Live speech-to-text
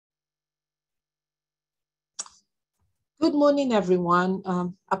Good morning, everyone.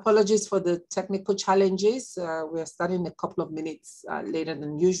 Apologies for the technical challenges. We're starting a couple of minutes later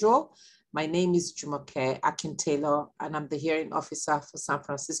than usual. My name is Jumoke Akin-Taylor, and I'm the hearing officer for San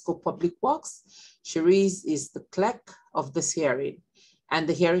Francisco Public Works. Cherise is the clerk of this hearing, and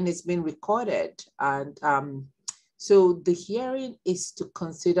the hearing is being recorded. And so the hearing is to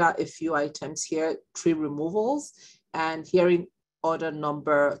consider a few items here, tree removals, and hearing order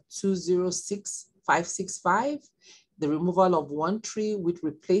number 206565. The removal of one tree with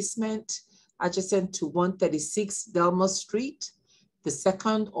replacement adjacent to 136 Delmar Street. The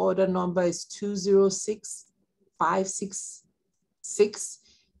second order number is 206566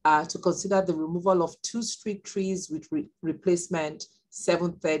 to consider the removal of two street trees with replacement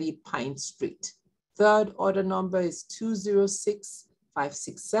 730 Pine Street. Third order number is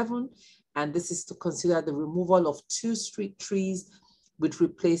 206567, and this is to consider the removal of two street trees with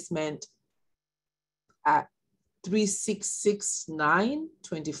replacement at 3669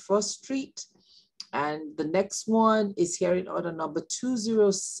 21st Street. And the next one is hearing order number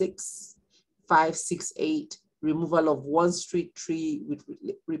 206568, removal of one street tree with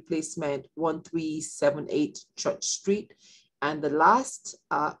replacement 1378 Church Street. And the last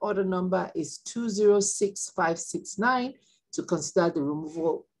order number is 206569 to consider the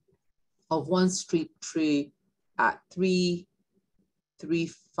removal of one street tree at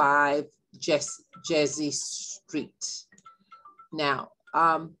 335 Jersey Street. Now,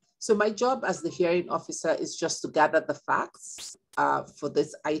 so my job as the hearing officer is just to gather the facts for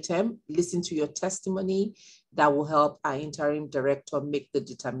this item, listen to your testimony that will help our interim director make the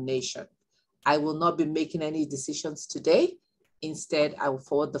determination. I will not be making any decisions today. Instead, I will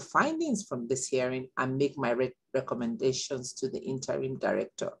forward the findings from this hearing and make my recommendations to the interim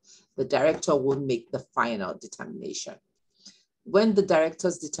director. The director will make the final determination. When the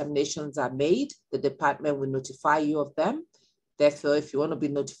director's determinations are made, the department will notify you of them. Therefore, if you want to be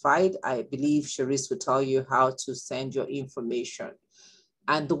notified, I believe Cherise will tell you how to send your information.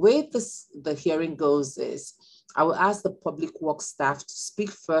 And the way the hearing goes is, I will ask the public works staff to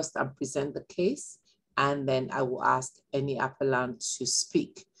speak first and present the case, and then I will ask any appellant to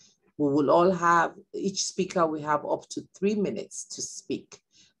speak. We will all have, each speaker will have up to 3 minutes to speak.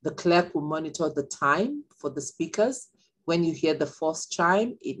 The clerk will monitor the time for the speakers. When you hear the first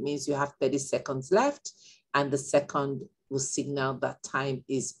chime, it means you have 30 seconds left, and the second will signal that time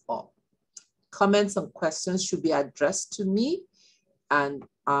is up. Comments and questions should be addressed to me and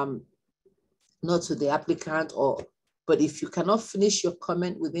not to the applicant, but if you cannot finish your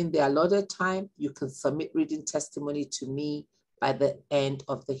comment within the allotted time, you can submit written testimony to me by the end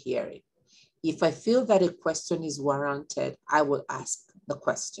of the hearing. If I feel that a question is warranted, I will ask the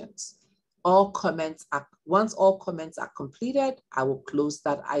questions. Once all comments are completed, I will close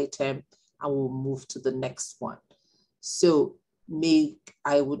that item and we'll move to the next one. So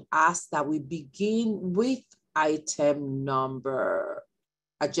I would ask that we begin with item number,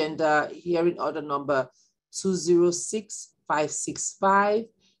 agenda hearing order number 206565,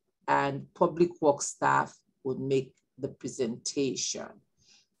 and public works staff would make the presentation.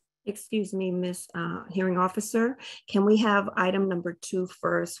 Excuse me, Ms. Hearing Officer, can we have item number 2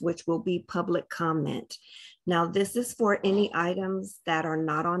 first, which will be public comment? Now, this is for any items that are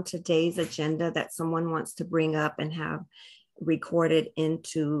not on today's agenda that someone wants to bring up and have recorded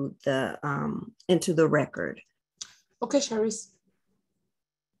into the record. Okay, Cherise.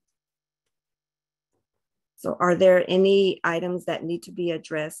 So are there any items that need to be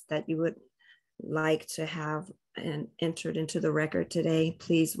addressed that you would like to have and entered into the record today?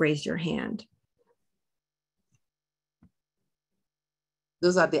 Please raise your hand.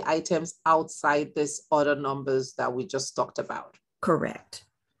 Those are the items outside this order numbers that we just talked about. Correct.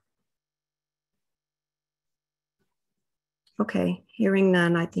 Okay, hearing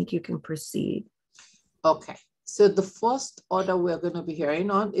none, I think you can proceed. Okay, so the first order we're going to be hearing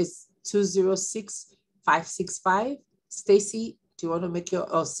on is 206565. Stacy, do you want to make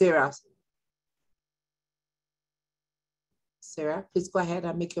your, Sarah, please go ahead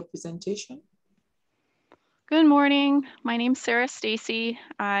and make your presentation. Good morning. My name's Sarah Stacy.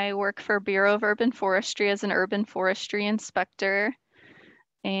 I work for Bureau of Urban Forestry as an urban forestry inspector,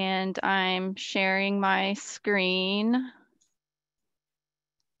 and I'm sharing my screen.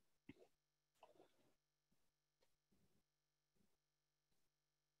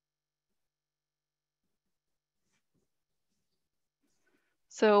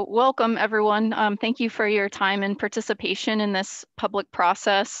 So welcome, everyone. Thank you for your time and participation in this public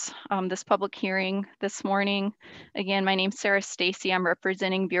process, this public hearing this morning. Again, my name's Sarah Stacy. I'm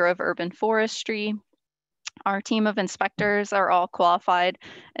representing Bureau of Urban Forestry. Our team of inspectors are all qualified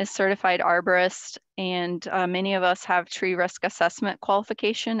as certified arborists, and many of us have tree risk assessment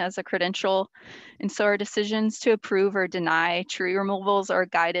qualification as a credential. And so our decisions to approve or deny tree removals are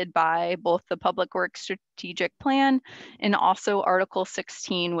guided by both the Public Works Strategic Plan and also Article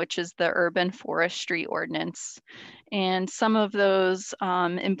 16, which is the Urban Forestry Ordinance. And some of those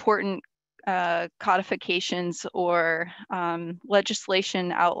important codifications or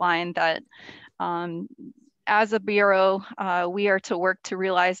legislation outline that as a Bureau, we are to work to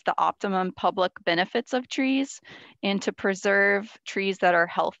realize the optimum public benefits of trees and to preserve trees that are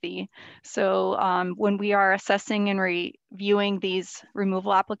healthy. So when we are assessing and reviewing these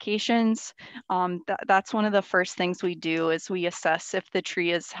removal applications, that's one of the first things we do is we assess if the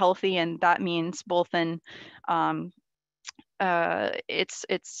tree is healthy, and that means both in its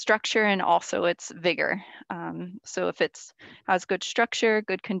structure and also its vigor. So if it has good structure,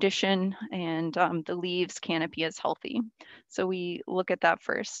 good condition, and the leaves canopy is healthy. So we look at that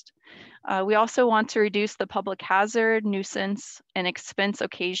first. We also want to reduce the public hazard, nuisance, and expense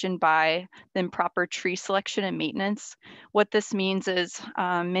occasioned by the improper tree selection and maintenance. What this means is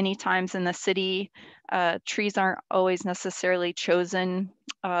many times in the city, trees aren't always necessarily chosen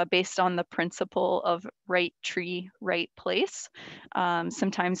based on the principle of right tree, right place.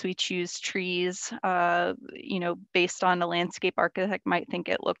 Sometimes we choose trees, based on a landscape architect might think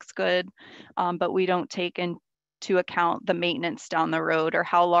it looks good, but we don't take into account the maintenance down the road or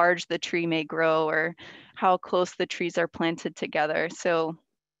how large the tree may grow or how close the trees are planted together. So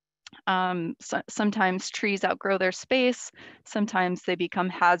sometimes trees outgrow their space. Sometimes they become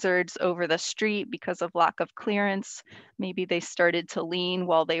hazards over the street because of lack of clearance. Maybe they started to lean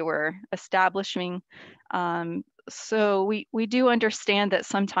while they were establishing. So we do understand that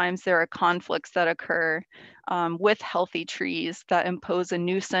sometimes there are conflicts that occur with healthy trees that impose a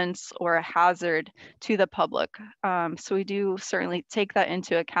nuisance or a hazard to the public. So we do certainly take that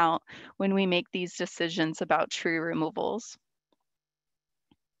into account when we make these decisions about tree removals.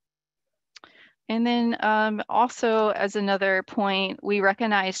 And then also as another point, we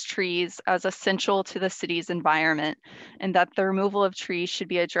recognize trees as essential to the city's environment and that the removal of trees should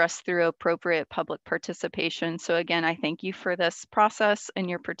be addressed through appropriate public participation. So again, I thank you for this process and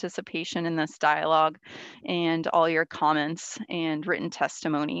your participation in this dialogue and all your comments and written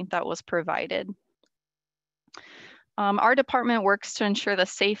testimony that was provided. Our department works to ensure the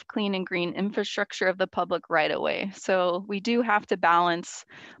safe, clean, and green infrastructure of the public right-of-way. So we do have to balance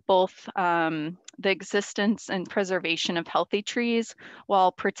both the existence and preservation of healthy trees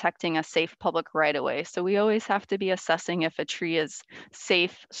while protecting a safe public right-of-way. So we always have to be assessing if a tree is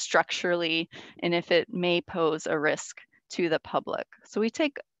safe structurally and if it may pose a risk to the public. So we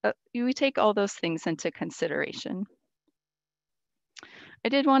take all those things into consideration. I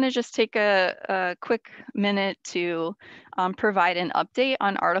did want to just take a quick minute to provide an update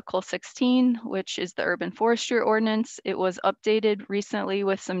on Article 16, which is the Urban Forestry Ordinance. It was updated recently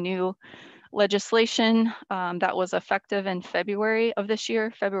with some new legislation that was effective in February of this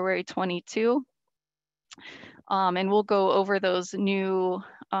year, February 22. And we'll go over those new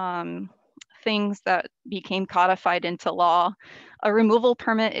things that became codified into law. A removal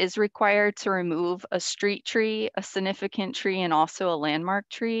permit is required to remove a street tree, a significant tree, and also a landmark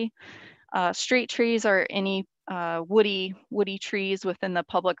tree. Street trees are any woody trees within the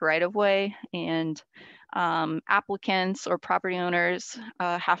public right-of-way, and applicants or property owners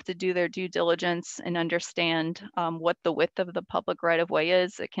have to do their due diligence and understand what the width of the public right-of-way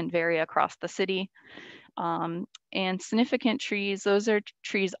is. It can vary across the city. And significant trees, those are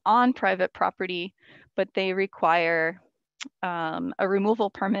trees on private property, but they require a removal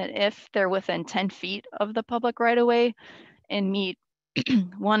permit if they're within 10 feet of the public right-of-way and meet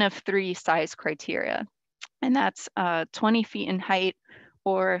one of three size criteria. And that's 20 feet in height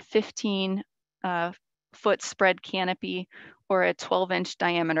or 15 foot spread canopy or a 12-inch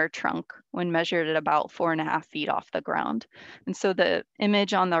diameter trunk when measured at about 4.5 feet off the ground. And so the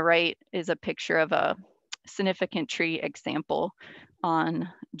image on the right is a picture of a significant tree example on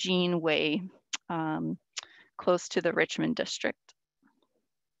Jean Way, close to the Richmond district.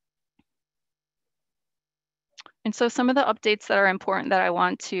 And so some of the updates that are important that I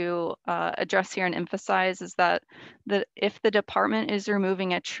want to address here and emphasize is that if the department is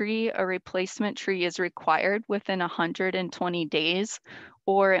removing a tree, a replacement tree is required within 120 days,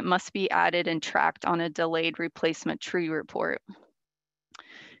 or it must be added and tracked on a delayed replacement tree report.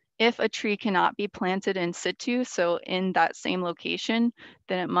 If a tree cannot be planted in situ, so in that same location,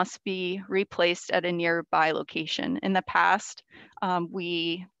 then it must be replaced at a nearby location. In the past,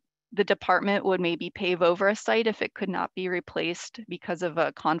 we the department would maybe pave over a site if it could not be replaced because of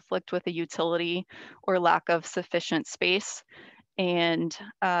a conflict with a utility or lack of sufficient space. And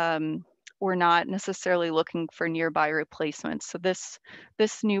we're not necessarily looking for nearby replacements. So this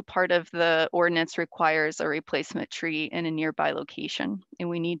new part of the ordinance requires a replacement tree in a nearby location, and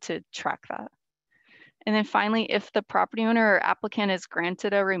we need to track that. And then finally, if the property owner or applicant is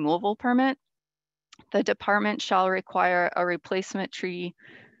granted a removal permit, the department shall require a replacement tree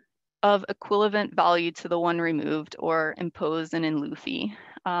of equivalent value to the one removed or impose an in lieu fee.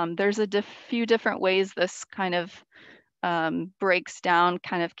 There's a few different ways this kind of breaks down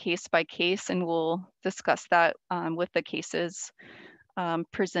kind of case by case, and we'll discuss that with the cases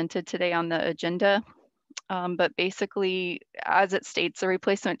presented today on the agenda. But basically, as it states, a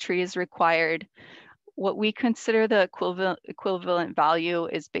replacement tree is required. What we consider the equivalent value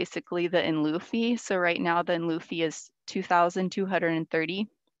is basically the in lieu fee. So right now the in lieu fee is $2,230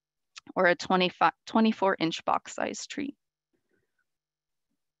 or a 24-inch box size tree.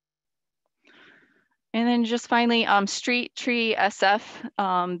 And then just finally, Street Tree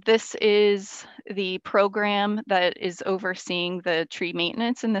SF. This is the program that is overseeing the tree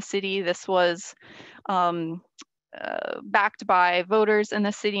maintenance in the city. This was backed by voters in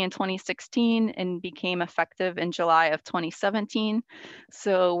the city in 2016 and became effective in July of 2017.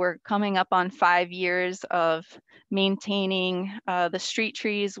 So we're coming up on 5 years of maintaining the street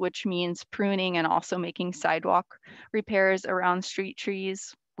trees, which means pruning and also making sidewalk repairs around street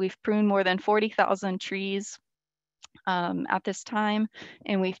trees. We've pruned more than 40,000 trees at this time,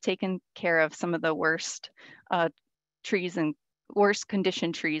 and we've taken care of some of the worst trees and worst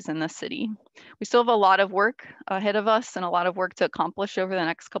condition trees in the city. We still have a lot of work ahead of us and a lot of work to accomplish over the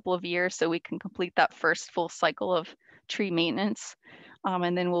next couple of years so we can complete that first full cycle of tree maintenance.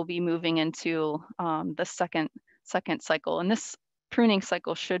 And then we'll be moving into the second cycle. And this pruning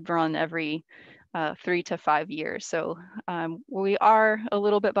cycle should run every 3 to 5 years. So we are a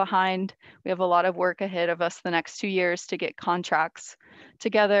little bit behind. We have a lot of work ahead of us the next 2 years to get contracts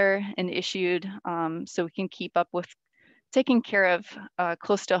together and issued so we can keep up with taking care of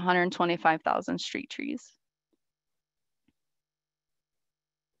close to 125,000 street trees.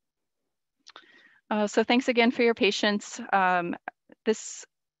 So thanks again for your patience. This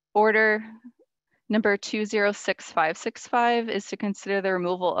order number 206565 is to consider the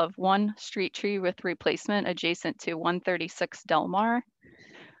removal of one street tree with replacement adjacent to 136 Delmar.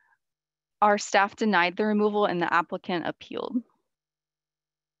 Our staff denied the removal and the applicant appealed.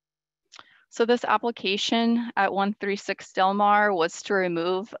 So this application at 136 Delmar was to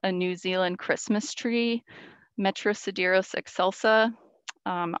remove a New Zealand Christmas tree, Metrosideros excelsa.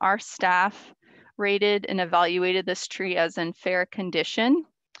 Our staff rated and evaluated this tree as in fair condition.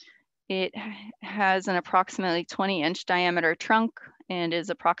 It has an approximately 20-inch diameter trunk and is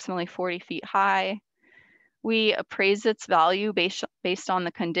approximately 40 feet high. We appraised its value based on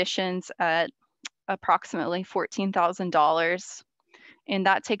the conditions at approximately $14,000. And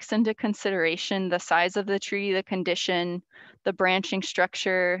that takes into consideration the size of the tree, the condition, the branching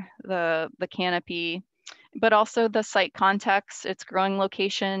structure, the canopy, but also the site context, its growing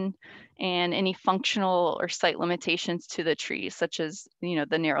location, and any functional or site limitations to the tree, such as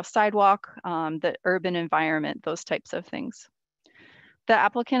the narrow sidewalk, the urban environment, those types of things. The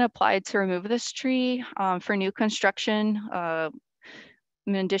applicant applied to remove this tree for new construction,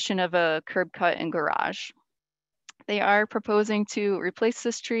 in addition of a curb cut and garage. They are proposing to replace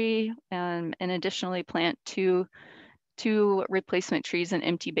this tree and additionally plant two replacement trees in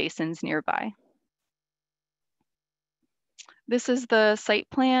empty basins nearby. This is the site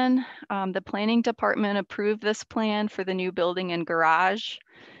plan. The planning department approved this plan for the new building and garage.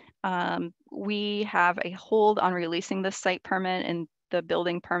 We have a hold on releasing the site permit, and the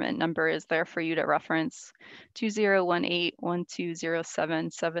building permit number is there for you to reference,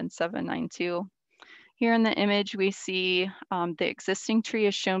 2018-1207-7792. Here in the image, we see the existing tree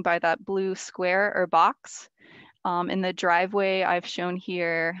is shown by that blue square or box. In the driveway, I've shown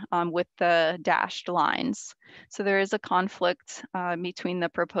here with the dashed lines. So there is a conflict between the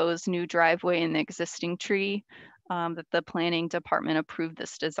proposed new driveway and the existing tree that the planning department approved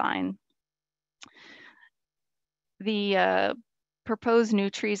this design. The proposed new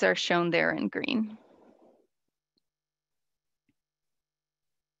trees are shown there in green.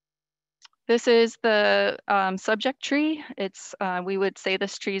 This is the subject tree. It's we would say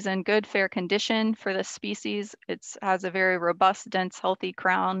this tree is in good, fair condition for this species. It has a very robust, dense, healthy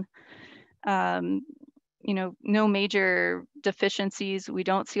crown. No major deficiencies. We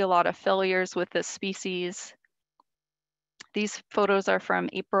don't see a lot of failures with this species. These photos are from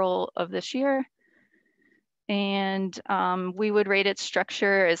April of this year. And we would rate its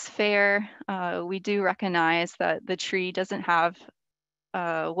structure as fair. We do recognize that the tree doesn't have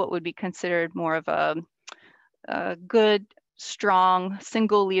what would be considered more of a good, strong,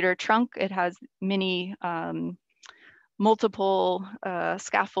 single leader trunk. It has many multiple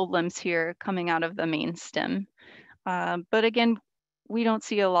scaffold limbs here coming out of the main stem. But again, we don't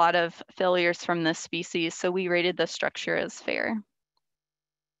see a lot of failures from this species, so we rated the structure as fair.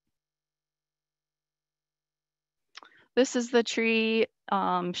 This is the tree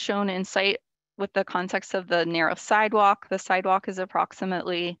shown in sight with the context of the narrow sidewalk. The sidewalk is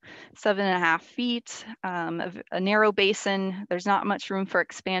approximately 7.5 feet, a narrow basin. There's not much room for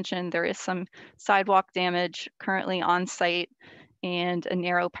expansion. There is some sidewalk damage currently on site and a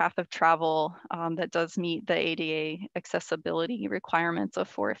narrow path of travel that does meet the ADA accessibility requirements of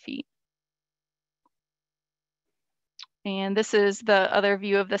 4 feet. And this is the other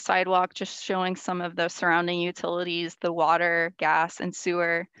view of the sidewalk, just showing some of the surrounding utilities, the water, gas, and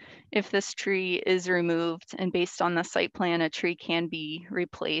sewer. If this tree is removed and based on the site plan, a tree can be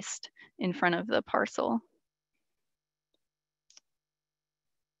replaced in front of the parcel.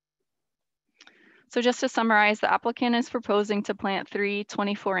 So just to summarize, the applicant is proposing to plant 3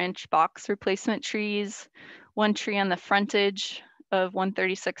 24-inch box replacement trees, 1 tree on the frontage of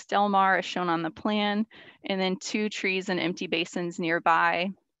 136 Del Mar as shown on the plan, and then 2 trees in empty basins nearby.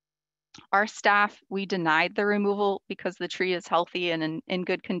 Our staff, we denied the removal because the tree is healthy and in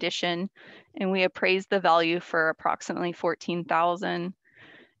good condition, and we appraised the value for approximately $14,000.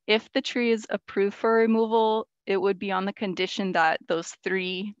 If the tree is approved for removal, it would be on the condition that those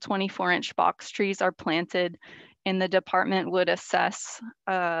 3 24-inch box trees are planted, and the department would assess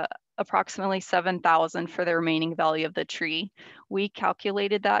approximately $7,000 for the remaining value of the tree. We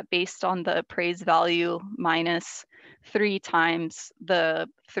calculated that based on the appraised value minus 3 times the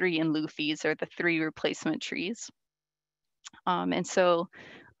 3 in lieu fees, or the 3 replacement trees. And so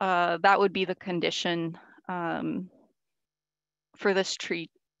that would be the condition for this tree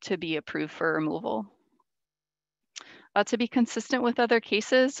to be approved for removal. To be consistent with other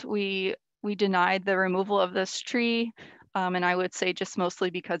cases, we denied the removal of this tree, and I would say just mostly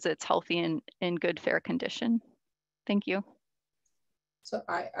because it's healthy and in good, fair condition. Thank you. So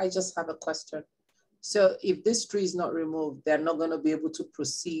I just have a question. So if this tree is not removed, they're not going to be able to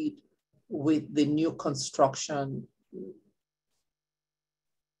proceed with the new construction, the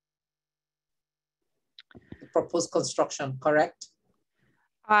proposed construction, correct?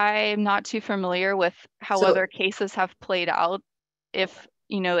 I'm not too familiar with how other cases have played out. If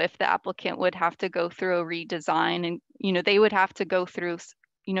if the applicant would have to go through a redesign, and they would have to go through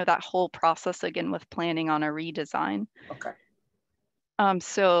that whole process again with planning on a redesign. Okay.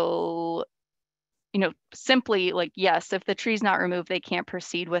 So simply like, yes, if the tree's not removed, they can't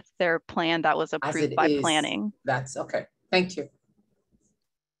proceed with their plan that was approved by planning. That's okay. Thank you.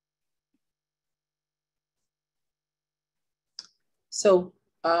 So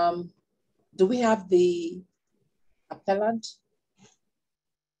do we have the appellant?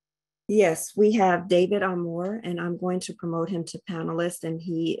 Yes, we have David Armour, and I'm going to promote him to panelist, and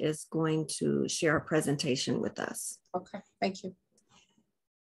he is going to share a presentation with us. Okay, thank you.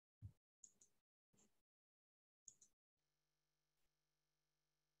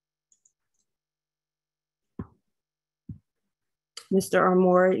 Mr.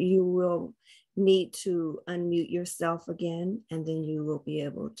 Armour, you will need to unmute yourself again, and then you will be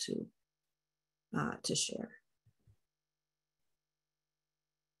able to share.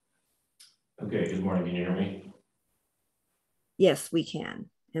 Okay, good morning, can you hear me? Yes, we can,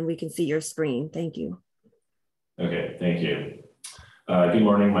 and we can see your screen. Thank you. Okay, thank you. Good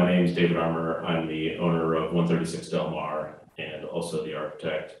morning, my name is David Armour. I'm the owner of 136 Del Mar and also the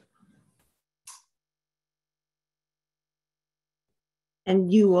architect.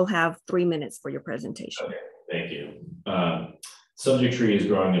 And you will have 3 minutes for your presentation. Okay, thank you. Subject tree is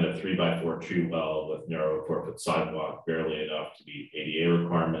growing in a 3x4 tree well with narrow 4-foot sidewalk, barely enough to meet ADA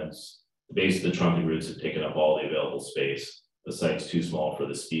requirements. The base of the trunk and roots have taken up all the available space. The site's too small for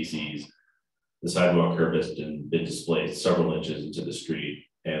the species. The sidewalk curb has been displaced several inches into the street,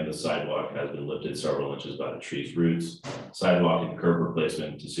 and the sidewalk has been lifted several inches by the tree's roots. Sidewalk and curb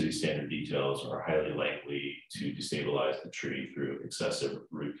replacement to city standard details are highly likely to destabilize the tree through excessive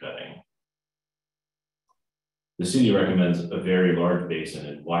root cutting. The city recommends a very large basin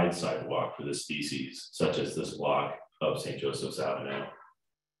and wide sidewalk for this species, such as this block of St. Joseph's Avenue.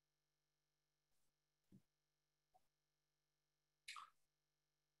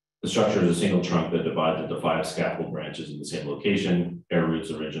 The structure is a single trunk that divides into 5 scaffold branches in the same location. Air roots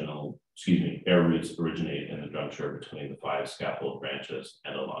originate in the juncture between the 5 scaffold branches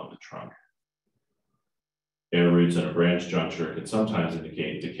and along the trunk. Air roots in a branch juncture could sometimes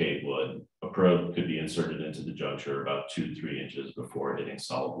indicate decayed wood. A probe could be inserted into the juncture about 2 to 3 inches before hitting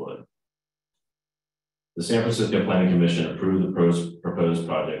solid wood. The San Francisco Planning Commission approved the proposed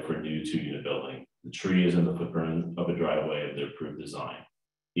project for a new 2-unit building. The tree is in the footprint of a driveway of the approved design.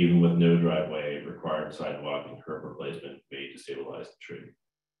 Even with no driveway, required sidewalk and curb replacement made to stabilize the tree.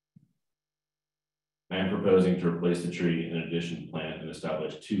 I am proposing to replace the tree, in addition, plant and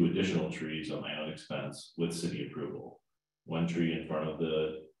establish 2 additional trees on my own expense with city approval. 1 tree in front of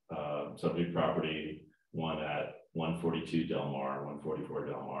the subject property, 1 at 142 Del Mar, 144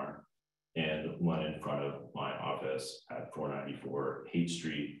 Del Mar, and 1 in front of my office at 494 Haight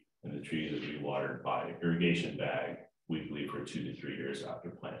Street, and the tree is to be watered by irrigation bag weekly for 2 to 3 years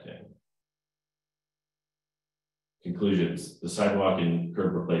after planting. Conclusions: the sidewalk and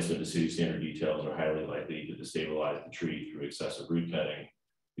curb replacement to city standard details are highly likely to destabilize the tree through excessive root cutting.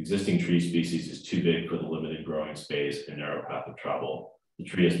 Existing tree species is too big for the limited growing space and narrow path of travel. The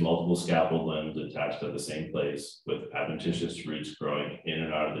tree has multiple scaffold limbs attached at the same place, with adventitious roots growing in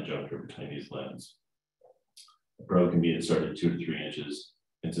and out of the juncture between these limbs. The probe can be inserted 2 to 3 inches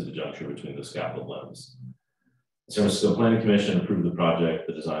into the juncture between the scaffold limbs. The San Francisco Planning Commission approved the project,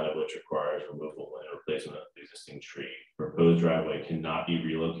 the design of which requires removal and replacement of the existing tree. Proposed driveway cannot be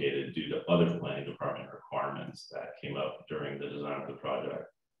relocated due to other planning department requirements that came up during the design of the project.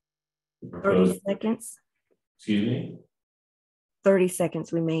 The proposed, 30 seconds. Excuse me? 30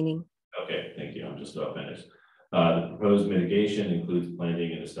 seconds remaining. Okay, thank you. I'm just about finished. The proposed mitigation includes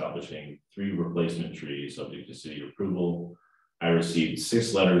planting and establishing 3 replacement trees subject to city approval. I received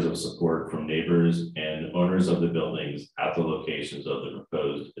 6 letters of support from neighbors and owners of the buildings at the locations of the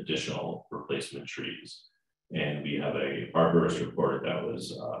proposed additional replacement trees. And we have a arborist report that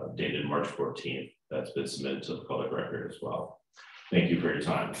was dated March 14th that's been submitted to the public record as well. Thank you for your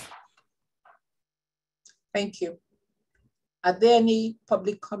time. Thank you. Are there any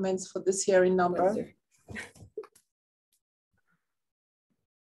public comments for this hearing number?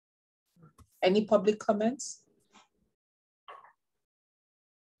 Any public comments?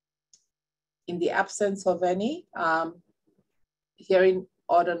 In the absence of any, hearing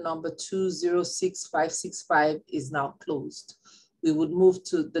order number 206565 is now closed. We would move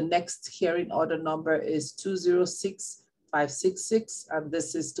to the next hearing order number is 206566, and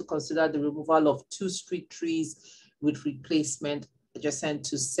this is to consider the removal of 2 street trees with replacement adjacent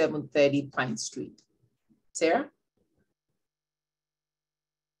to 730 Pine Street. Sarah?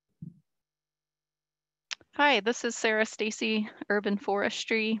 Hi, this is Sarah Stacy, Urban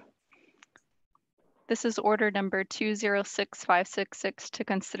Forestry. This is order number 206566 to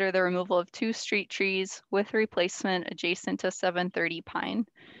consider the removal of 2 street trees with replacement adjacent to 730 Pine.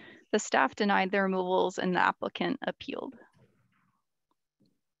 The staff denied the removals and the applicant appealed.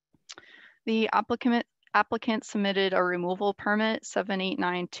 The applicant submitted a removal permit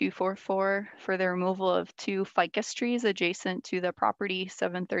 789244 for the removal of 2 ficus trees adjacent to the property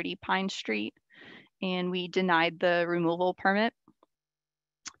 730 Pine Street, and we denied the removal permit.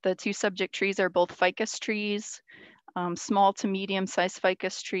 The 2 subject trees are both ficus trees, small to medium-sized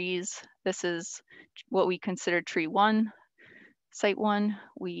ficus trees. This is what we consider tree 1, site 1.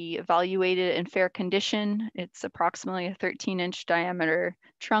 We evaluated it in fair condition. It's approximately a 13-inch diameter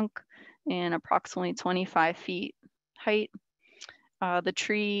trunk and approximately 25 feet height. The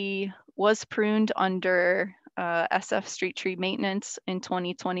tree was pruned under SF street tree maintenance in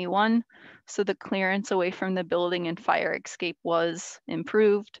 2021. So the clearance away from the building and fire escape was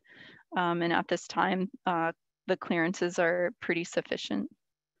improved. And at this time, the clearances are pretty sufficient.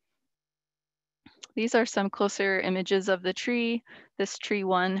 These are some closer images of the tree. This tree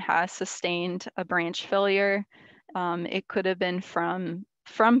 1 has sustained a branch failure. It could have been from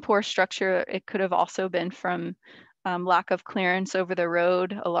poor structure. It could have also been from lack of clearance over the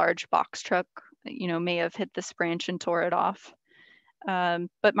road. A large box truck, may have hit this branch and tore it off.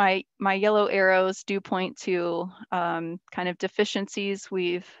 But my yellow arrows do point to kind of deficiencies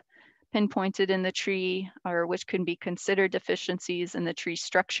we've pinpointed in the tree, or which can be considered deficiencies in the tree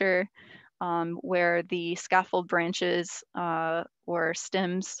structure, where the scaffold branches or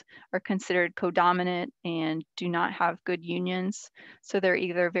stems are considered codominant and do not have good unions. So they're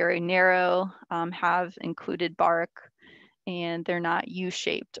either very narrow, have included bark, and they're not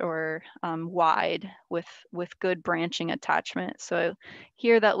U-shaped or wide with good branching attachment. So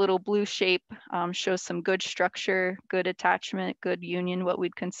here that little blue shape shows some good structure, good attachment, good union, what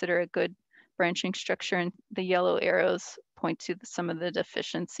we'd consider a good branching structure, and the yellow arrows point to some of the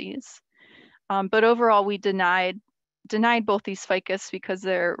deficiencies. But overall, we denied both these ficus because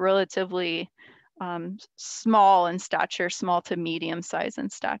they're relatively small in stature, small to medium size in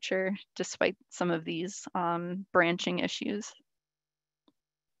stature, despite some of these branching issues.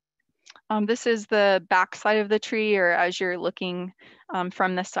 This is the back side of the tree, or as you're looking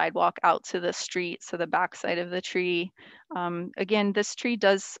from the sidewalk out to the street, so the back side of the tree. Again, this tree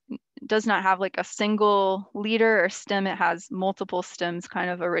does not have like a single leader or stem. It has multiple stems kind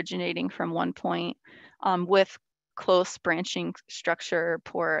of originating from one point with close branching structure,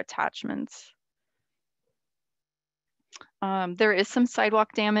 poor attachments. There is some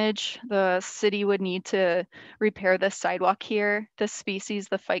sidewalk damage. The city would need to repair the sidewalk here. This species,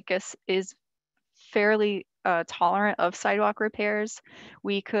 the ficus, is fairly tolerant of sidewalk repairs.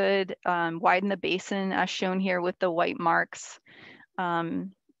 We could widen the basin as shown here with the white marks.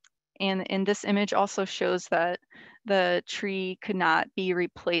 And this image also shows that the tree could not be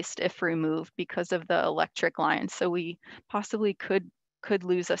replaced if removed because of the electric lines. So we possibly could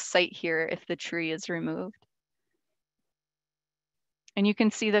lose a site here if the tree is removed. And you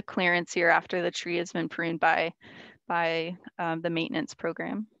can see the clearance here after the tree has been pruned by the maintenance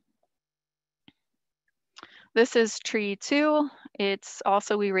program. This is tree 2. It's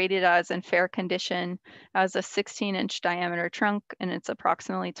also, we rated as in fair condition, as a 16-inch diameter trunk, and it's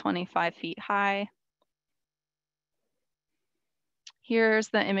approximately 25 feet high. Here's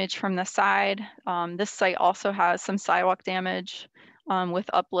the image from the side. This site also has some sidewalk damage. With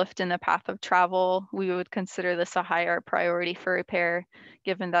uplift in the path of travel, we would consider this a higher priority for repair,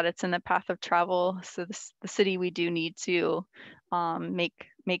 given that it's in the path of travel. So the city, we do need to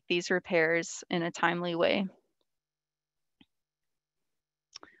make these repairs in a timely way.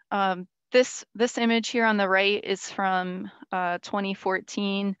 This image here on the right is from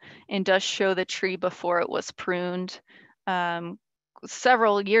 2014 and does show the tree before it was pruned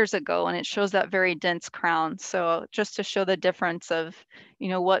several years ago, and it shows that very dense crown. So just to show the difference of,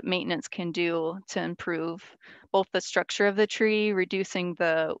 what maintenance can do to improve both the structure of the tree, reducing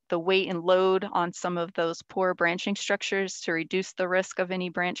the weight and load on some of those poor branching structures to reduce the risk of any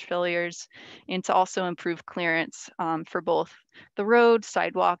branch failures, and to also improve clearance for both the road,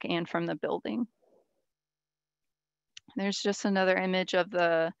 sidewalk, and from the building. There's just another image of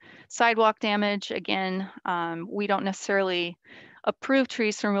the sidewalk damage. Again, we don't necessarily approve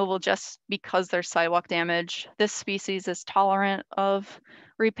trees for removal just because there's sidewalk damage. This species is tolerant of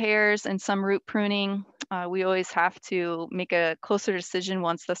repairs and some root pruning. We always have to make a closer decision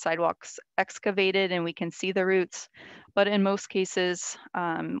once the sidewalk's excavated and we can see the roots. But in most cases,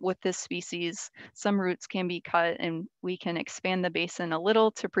 with this species, some roots can be cut and we can expand the basin a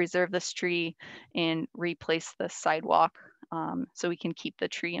little to preserve this tree and replace the sidewalk so we can keep the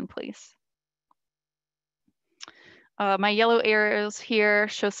tree in place. My yellow arrows here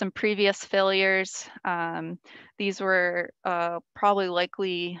show some previous failures. These were probably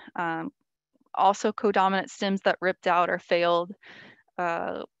likely also codominant stems that ripped out or failed.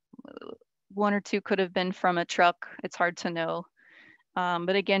 One or two could have been from a truck. It's hard to know.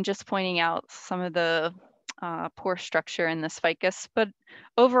 But again, just pointing out some of the poor structure in this ficus. But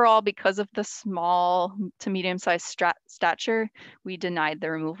overall, because of the small to medium-sized stature, we denied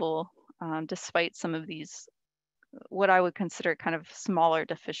the removal despite some of these what I would consider kind of smaller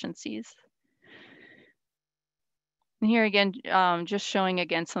deficiencies. And here again, just showing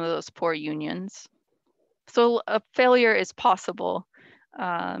again some of those poor unions. So a failure is possible,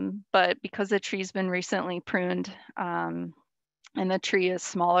 but because the tree's been recently pruned and the tree is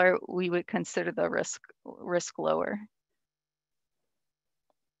smaller, we would consider the risk lower.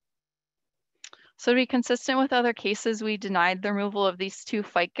 So to be consistent with other cases, we denied the removal of these two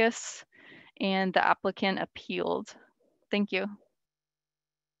ficus, and the applicant appealed. Thank you.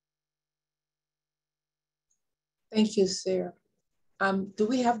 Thank you, Sarah. Do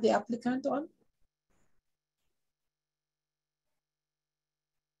we have the applicant on?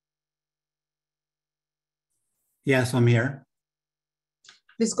 Yes, I'm here.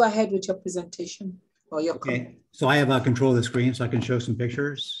 Please go ahead with your presentation or your Okay, so I have control of the screen so I can show some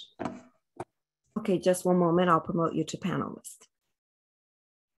pictures. Okay, just one moment. I'll promote you to panelist.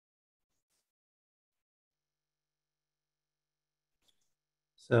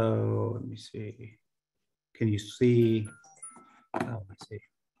 So let me see. Can you see? Oh, let's see.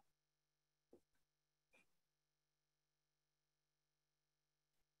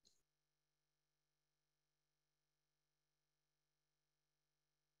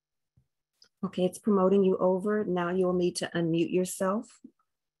 Okay, it's promoting you over. Now you will need to unmute yourself,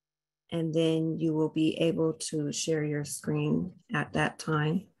 and then you will be able to share your screen at that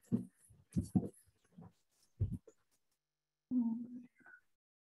time.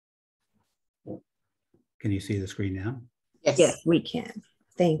 Can you see the screen now? Yes. Yes, we can.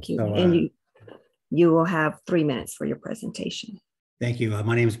 Thank you. So, and you. You will have 3 minutes for your presentation. Thank you.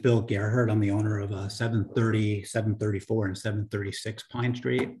 My name is Bill Gerhardt. I'm the owner of 730, 734, and 736 Pine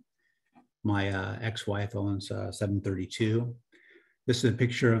Street. My ex-wife owns 732. This is a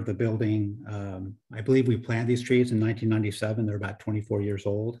picture of the building. I believe we planted these trees in 1997. They're about 24 years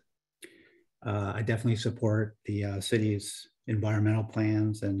old. I definitely support the city's environmental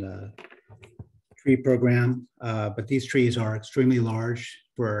plans and tree program, but these trees are extremely large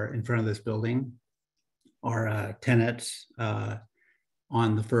for in front of this building. Our tenants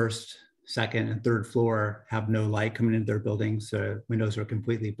on the first, second, and third floor have no light coming into their buildings. So windows are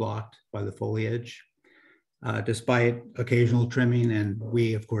completely blocked by the foliage. Despite occasional trimming, and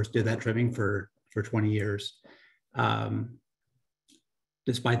we of course did that trimming for 20 years.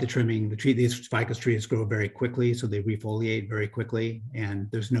 Despite the trimming, these ficus trees grow very quickly, so they refoliate very quickly, and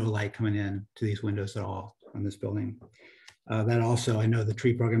there's no light coming in to these windows at all on this building. That also, I know the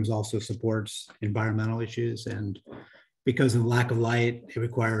tree programs also supports environmental issues, and because of the lack of light, it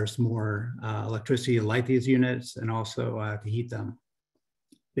requires more electricity to light these units and also to heat them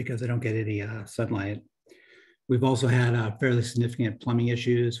because they don't get any sunlight. We've also had fairly significant plumbing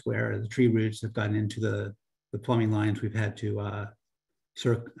issues where the tree roots have gotten into the plumbing lines. We've had to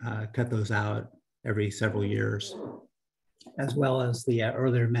cut those out every several years, as well as the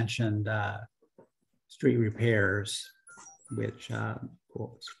earlier mentioned street repairs, which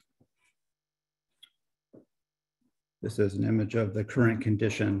this is an image of the current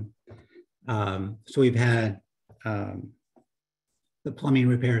condition. So we've had the plumbing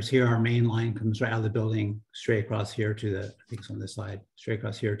repairs here. Our main line comes right out of the building, straight across here to the, I think it's on this side, straight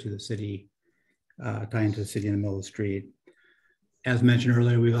across here to the city, tying to the city in the middle of the street. As mentioned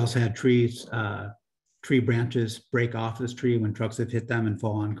earlier, we've also had trees, tree branches break off this tree when trucks have hit them and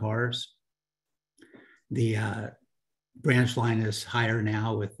fall on cars. The branch line is higher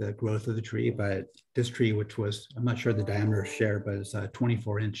now with the growth of the tree, but this tree, which was, I'm not sure the diameter is shared, but it's a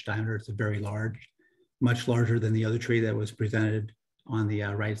 24-inch diameter. It's a very large, much larger than the other tree that was presented on the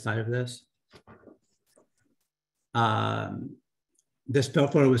right side of this. This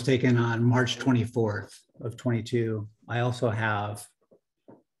photo was taken on March 24th of 22. I also have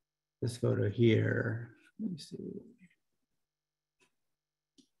this photo here. Let me see.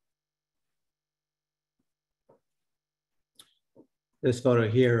 This photo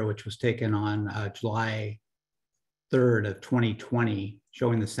here, which was taken on July 3rd of 2020,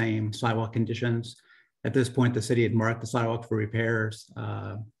 showing the same sidewalk conditions. At this point, the city had marked the sidewalk for repairs.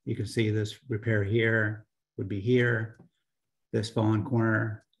 You can see this repair here would be here. This fallen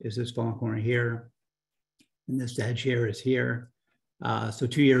corner is this fallen corner here. And this edge here is here. So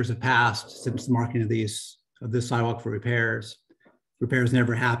 2 years have passed since the marking of this sidewalk for repairs. Repairs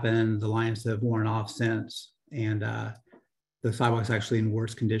never happened. The lines have worn off since. And the sidewalk's actually in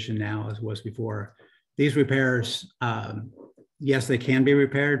worse condition now as it was before. These repairs, yes, they can be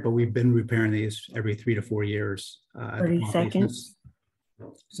repaired, but we've been repairing these every 3 to 4 years. 30 seconds.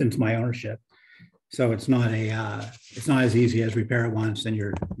 Since my ownership. So it's not as easy as repair it once and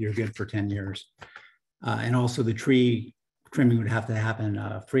you're good for 10 years. And also the tree trimming would have to happen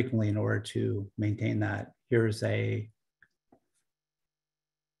frequently in order to maintain that. Here's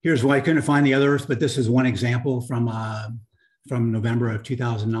why I couldn't find the others, but this is one example from November of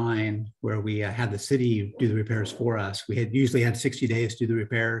 2009, where we had the city do the repairs for us. We had usually had 60 days to do the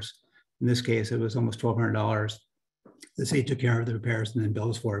repairs. In this case, it was almost $1,200. The city took care of the repairs and then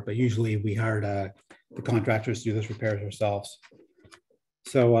billed us for it, but usually we hired the contractors to do those repairs ourselves.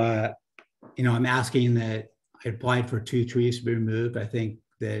 So, I'm asking that I applied for 2 trees to be removed. I think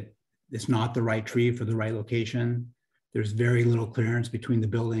that it's not the right tree for the right location. There's very little clearance between the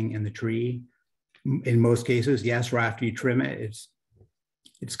building and the tree. In most cases, yes, right after you trim it,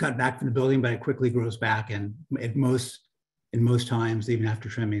 it's cut back from the building, but it quickly grows back. And in most times, even after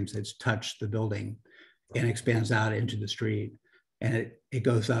trimmings, it's touched the building and expands out into the street. And it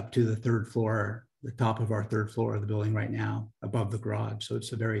goes up to the 3rd floor, the top of our 3rd floor of the building right now, above the garage. So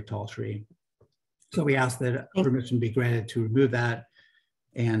it's a very tall tree. So we asked that permission be granted to remove that.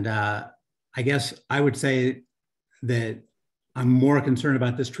 And I guess I would say that I'm more concerned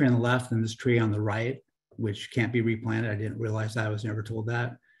about this tree on the left than this tree on the right, which can't be replanted. I didn't realize that. I was never told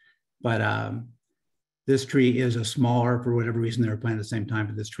that. But this tree is a smaller, for whatever reason, they were planted at the same time,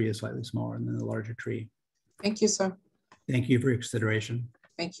 but this tree is slightly smaller than the larger tree. Thank you, sir. Thank you for your consideration.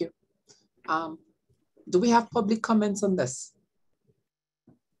 Thank you. Do we have public comments on this?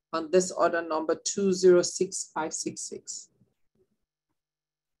 On this order number 206566?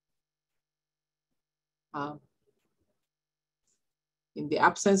 In the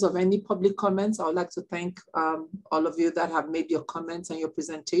absence of any public comments, I would like to thank all of you that have made your comments and your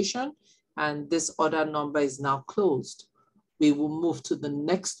presentation. and this order number is now closed. We will move to the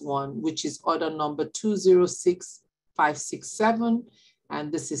next one, which is order number 206567.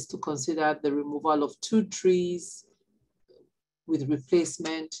 And this is to consider the removal of 2 trees with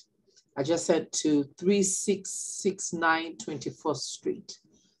replacement adjacent to 3669 24th Street.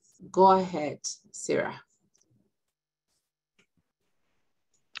 Go ahead, Sarah.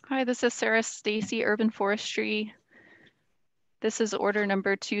 Hi, this is Sarah Stacy, Urban Forestry. This is order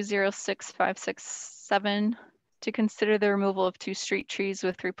number 206567 to consider the removal of 2 street trees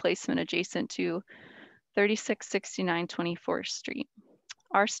with replacement adjacent to 3669 24th Street.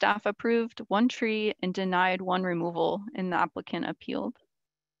 Our staff approved 1 tree and denied 1 removal, and the applicant appealed.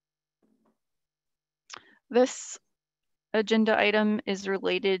 This agenda item is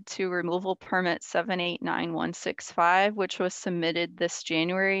related to removal permit 789165, which was submitted this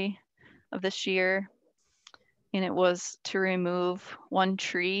January of this year. And it was to remove 1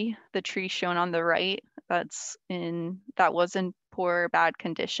 tree, the tree shown on the right, that was in bad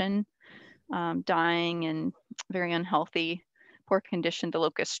condition, dying and very unhealthy, poor condition, the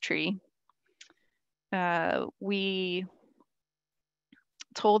locust tree. We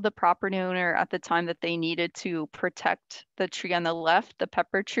told the property owner at the time that they needed to protect the tree on the left, the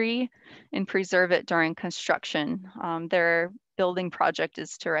pepper tree, and preserve it during construction. Their building project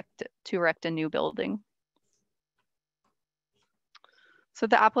is to erect a new building. So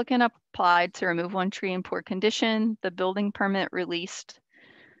the applicant applied to remove 1 tree in poor condition. The building permit released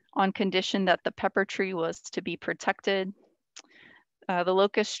on condition that the pepper tree was to be protected. The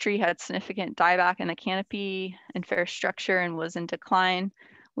locust tree had significant dieback in the canopy and fair structure and was in decline.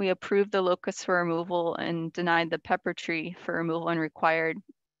 We approved the locust for removal and denied the pepper tree for removal and required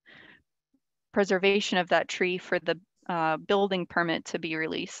preservation of that tree for the building permit to be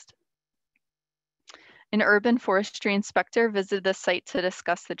released. An urban forestry inspector visited the site to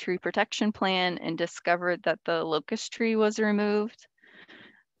discuss the tree protection plan and discovered that the locust tree was removed.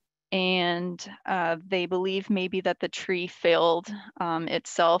 And they believe maybe that the tree failed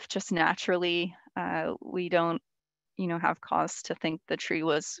itself just naturally. We don't, have cause to think the tree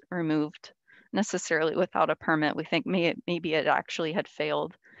was removed necessarily without a permit. We think maybe it actually had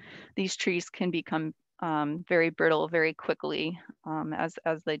failed. These trees can become very brittle very quickly as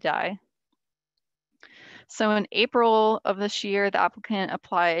they die. So in April of this year, the applicant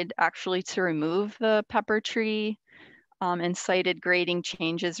applied actually to remove the pepper tree and cited grading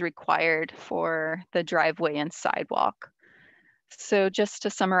changes required for the driveway and sidewalk. So just to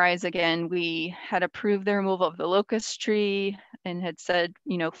summarize again, we had approved the removal of the locust tree and had said,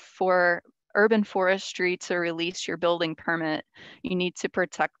 for urban forestry to release your building permit, you need to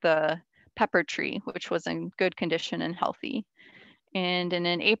protect the pepper tree, which was in good condition and healthy. And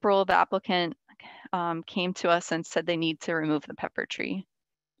in April, the applicant came to us and said they need to remove the pepper tree,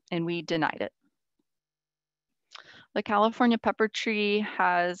 and we denied it. The California pepper tree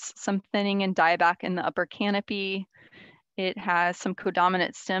has some thinning and dieback in the upper canopy. It has some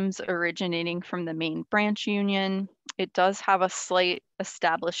codominant stems originating from the main branch union. It does have a slight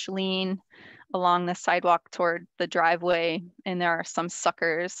established lean along the sidewalk toward the driveway, and there are some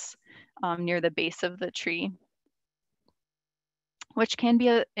suckers near the base of the tree, which can be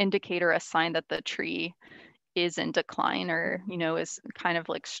an indicator, a sign that the tree is in decline or, is kind of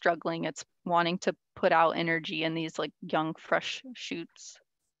like struggling. It's wanting to put out energy in these like young, fresh shoots.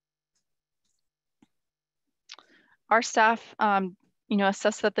 Our staff,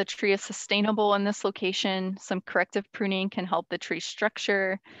 assess that the tree is sustainable in this location. Some corrective pruning can help the tree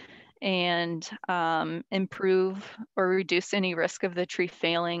structure and improve or reduce any risk of the tree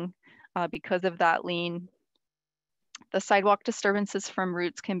failing because of that lean. The sidewalk disturbances from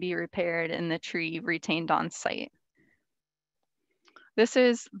roots can be repaired and the tree retained on site. This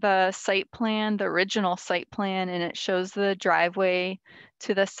is the site plan, the original site plan, and it shows the driveway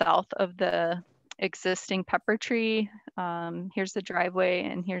to the south of the existing pepper tree. Here's the driveway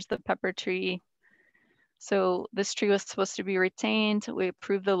and here's the pepper tree. So this tree was supposed to be retained. We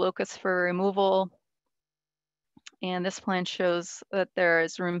approved the locust for removal. And this plan shows that there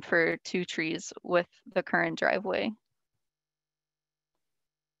is room for 2 trees with the current driveway.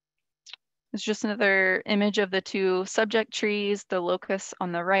 It's just another image of the 2 subject trees, the locust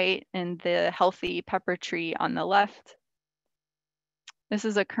on the right and the healthy pepper tree on the left. This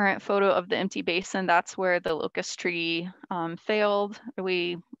is a current photo of the empty basin. That's where the locust tree failed.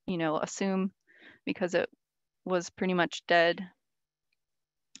 We, assume because it was pretty much dead.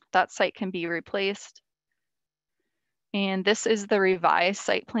 That site can be replaced. And this is the revised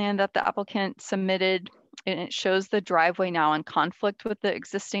site plan that the applicant submitted. And it shows the driveway now in conflict with the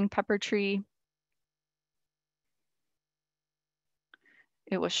existing pepper tree.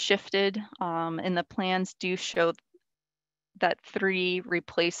 it was shifted, and the plans do show that 3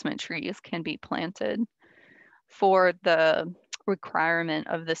 replacement trees can be planted for the requirement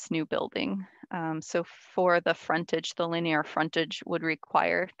of this new building. So for the frontage, the linear frontage would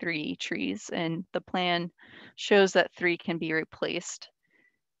require 3 trees, and the plan shows that 3 can be replaced.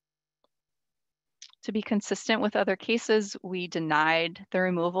 To be consistent with other cases, we denied the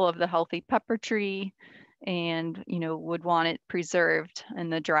removal of the healthy pepper tree and, you know, would want it preserved in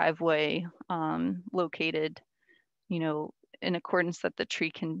the driveway located, you know, in accordance that the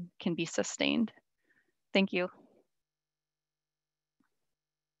tree can be sustained. Thank you.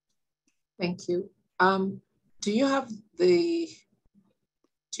 Thank you. Do you have a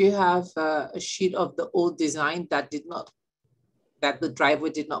sheet of the old design that the driveway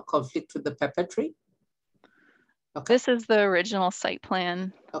did not conflict with the pepper tree? Okay. This is the original site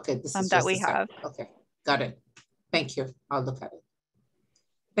plan. Okay, this is that we have. Okay, got it. Thank you. I'll look at it.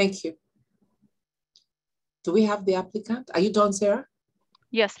 Thank you. Do we have the applicant? Are you done, Sarah?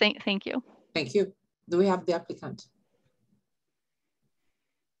 Yes, thank you. Thank you. Do we have the applicant?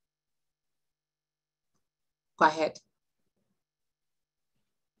 Go ahead.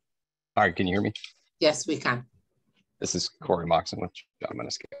 All right, can you hear me? Yes, we can. This is Corey Moxon with John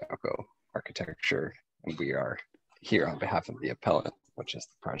Maniscalco Architecture, and we are here on behalf of the appellant, which is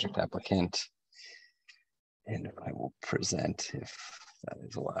the project applicant. And I will present if that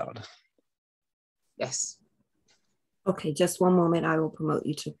is allowed. Yes. Okay, just one moment. I will promote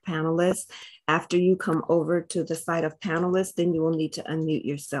you to panelists. After you come over to the side of panelists, then you will need to unmute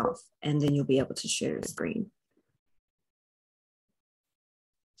yourself, and then you'll be able to share your screen.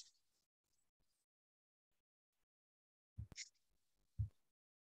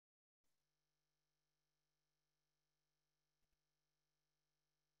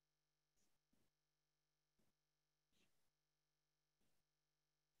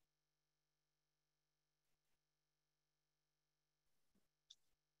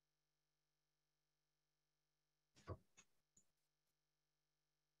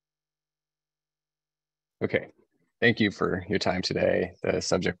 Okay, thank you for your time today. The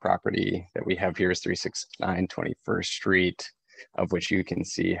subject property that we have here is 369 21st Street, of which you can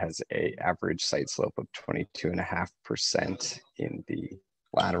see has an average site slope of 22.5% in the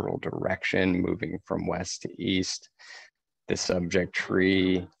lateral direction, moving from west to east. The subject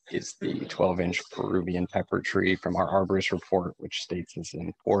tree is the 12-inch Peruvian pepper tree from our arborist report, which states it's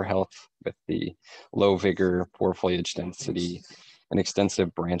in poor health with the low vigor, poor foliage density, and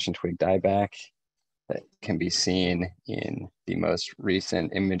extensive branch and twig dieback that can be seen in the most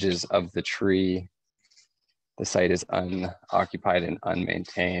recent images of the tree. The site is unoccupied and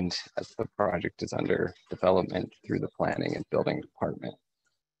unmaintained as the project is under development through the planning and building department.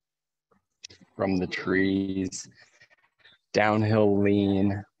 From the trees, downhill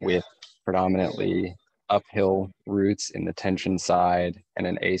lean with predominantly uphill roots in the tension side and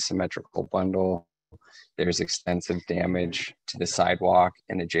an asymmetrical bundle. There's extensive damage to the sidewalk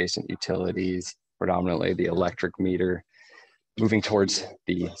and adjacent utilities, predominantly the electric meter, moving towards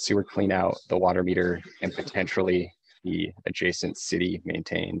the sewer clean out, the water meter, and potentially the adjacent city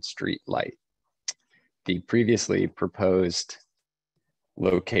maintained street light. The previously proposed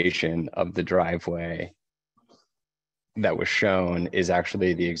location of the driveway that was shown is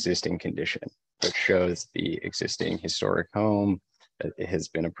actually the existing condition, which shows the existing historic home that has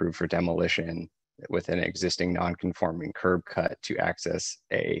been approved for demolition with an existing non-conforming curb cut to access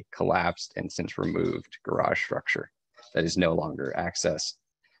a collapsed and since removed garage structure that is no longer accessed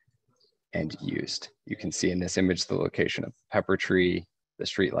and used. You can see in this image the location of the pepper tree, the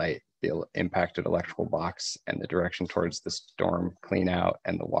street light, the impacted electrical box, and the direction towards the storm clean out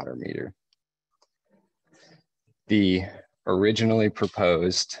and the water meter. The originally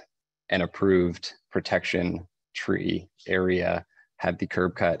proposed and approved protection tree area had the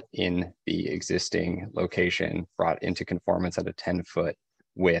curb cut in the existing location brought into conformance at a 10-foot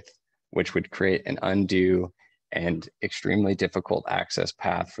width, which would create an undue and extremely difficult access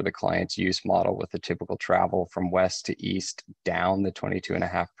path for the client's use model with a typical travel from west to east down the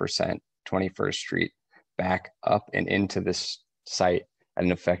 22.5% 21st Street, back up and into this site at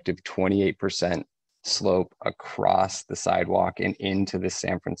an effective 28% slope across the sidewalk and into the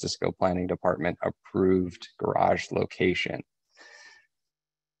San Francisco Planning Department approved garage location.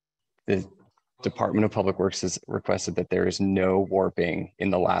 The Department of Public Works has requested that there is no warping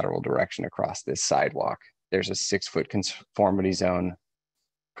in the lateral direction across this sidewalk. There's a 6-foot conformity zone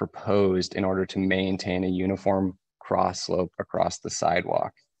proposed in order to maintain a uniform cross slope across the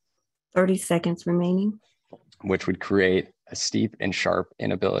sidewalk. 30 seconds remaining. Which would create a steep and sharp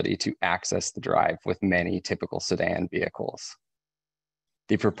inability to access the drive with many typical sedan vehicles.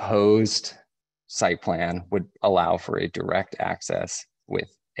 The proposed site plan would allow for a direct access with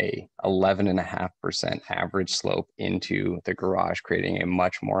a 11.5% average slope into the garage, creating a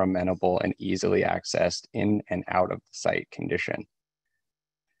much more amenable and easily accessed in and out of the site condition,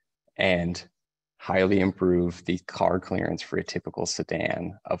 and highly improve the car clearance for a typical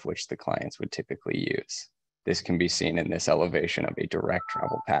sedan of which the clients would typically use. This can be seen in this elevation of a direct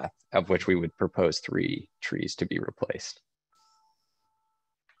travel path, of which we would propose 3 trees to be replaced.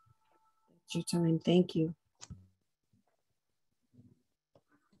 That's your time. Thank you.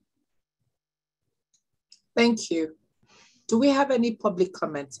 Thank you. Do we have any public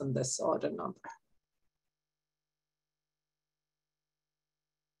comments on this order number?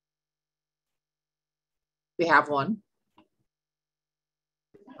 We have one.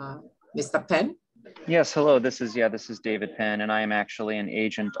 Mr. Penn? Yes, hello, this is David Penn, and I am actually an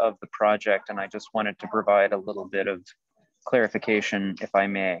agent of the project, and I just wanted to provide a little bit of clarification, if I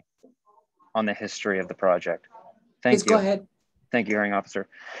may, on the history of the project. Thank you. Please go ahead. Thank you, hearing officer.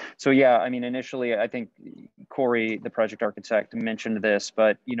 So yeah, I mean, initially, I think Corey, the project architect, mentioned this,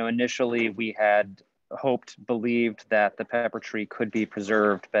 but initially we had believed that the pepper tree could be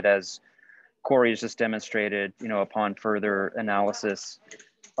preserved, but as Corey has just demonstrated, upon further analysis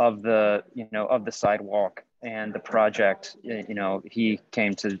of the, of the sidewalk and the project, the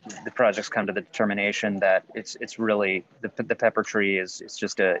project's come to the determination that it's really the pepper tree is it's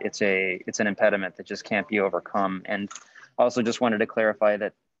an impediment that just can't be overcome. And also just wanted to clarify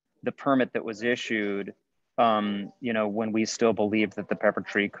that the permit that was issued, when we still believed that the pepper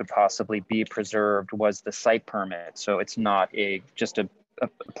tree could possibly be preserved, was the site permit. So it's not just a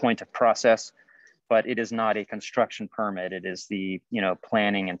point of process, but it is not a construction permit. It is the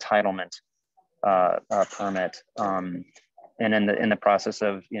planning entitlement permit. And in the process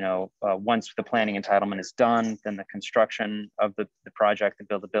of once the planning entitlement is done, then the construction of the project, the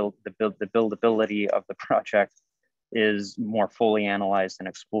buildability of the project is more fully analyzed and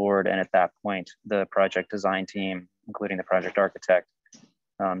explored. And at that point, the project design team, including the project architect,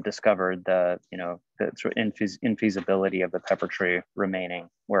 discovered the infeasibility of the pepper tree remaining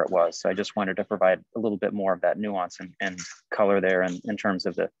where it was. So I just wanted to provide a little bit more of that nuance and color there in terms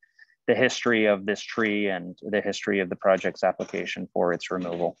of the history of this tree and the history of the project's application for its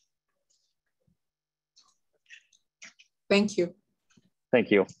removal. Thank you.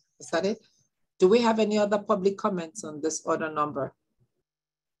 Thank you. Is that it? Do we have any other public comments on this order number?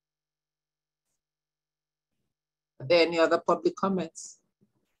 Are there any other public comments?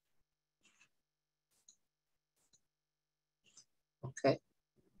 Okay.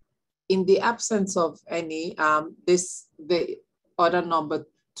 In the absence of any, the order number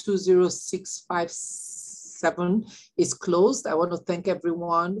 20657 is closed. I want to thank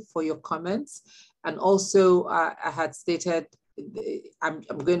everyone for your comments. And also I had stated, I'm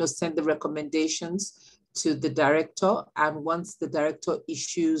going to send the recommendations to the director. And once the director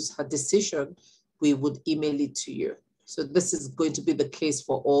issues her decision, we would email it to you. So this is going to be the case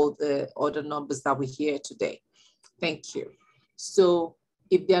for all the order numbers that we hear today. Thank you. So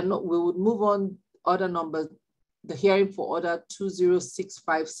if they are not, we would move on. Order number, the hearing for order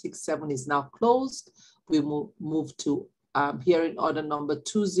 206567 is now closed. We move to hearing order number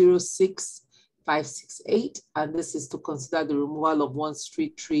 206568, and this is to consider the removal of one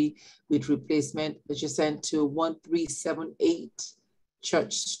street tree with replacement adjacent to 1378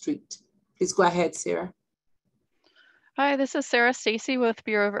 Church Street. Please go ahead, Sarah. Hi, this is Sarah Stacy with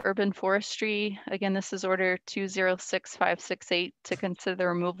Bureau of Urban Forestry. Again, this is order 206568 to consider the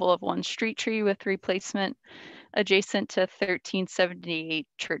removal of one street tree with replacement adjacent to 1378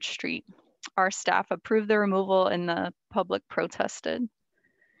 Church Street. Our staff approved the removal and the public protested.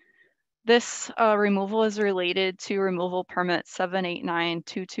 This removal is related to removal permit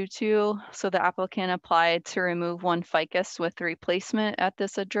 789222. So the applicant applied to remove one ficus with replacement at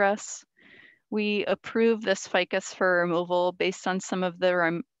this address. We approve this ficus for removal based on some of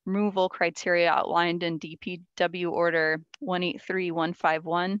the removal criteria outlined in DPW order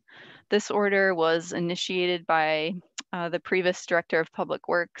 183151. This order was initiated by the previous director of public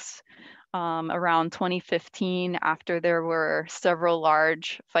works around 2015, after there were several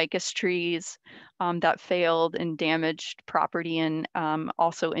large ficus trees that failed and damaged property and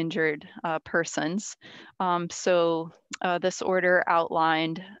also injured persons. So this order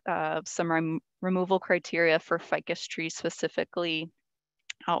outlined some removal criteria for ficus trees, specifically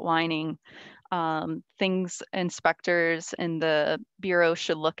outlining things inspectors and the Bureau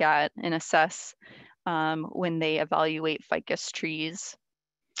should look at and assess when they evaluate ficus trees.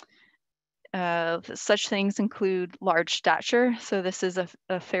 Such things include large stature. So this is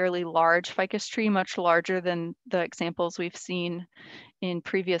a fairly large ficus tree, much larger than the examples we've seen in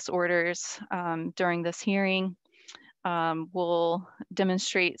previous orders during this hearing. We'll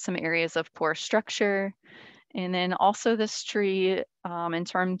demonstrate some areas of poor structure. And then also this tree, in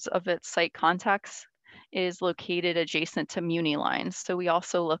terms of its site context, is located adjacent to muni lines. So we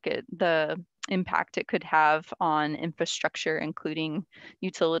also look at the impact it could have on infrastructure, including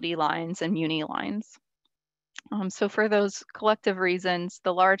utility lines and muni lines. So for those collective reasons,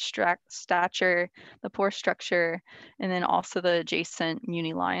 the large stature, the poor structure, and then also the adjacent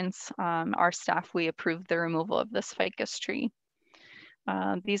muni lines, our staff, we approved the removal of this ficus tree.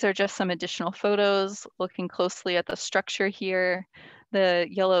 These are just some additional photos looking closely at the structure here. The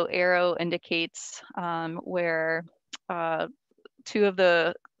yellow arrow indicates where two of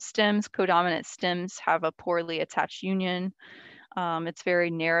the stems, codominant stems, have a poorly attached union. It's very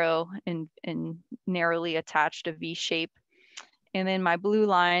narrow and narrowly attached, a V shape. And then my blue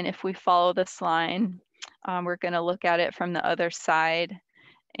line, if we follow this line, we're going to look at it from the other side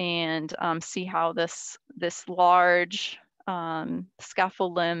and see how this large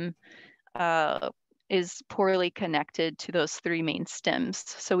scaffold limb is poorly connected to those three main stems.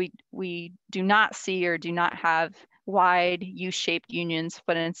 So we do not see or do not have wide U-shaped unions,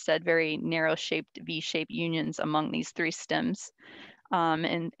 but instead very narrow-shaped V-shaped unions among these three stems.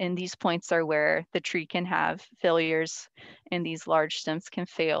 And these points are where the tree can have failures and these large stems can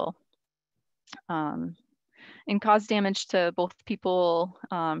fail and cause damage to both people,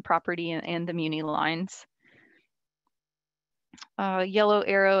 property, and the muni lines. Yellow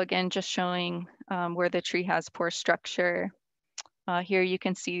arrow, again, just showing where the tree has poor structure. Here you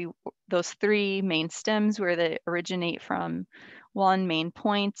can see those three main stems where they originate from one main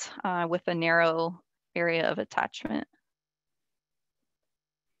point with a narrow area of attachment.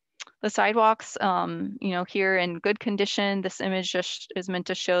 The sidewalks, here in good condition. This image just is meant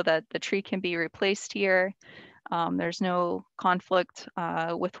to show that the tree can be replaced here. There's no conflict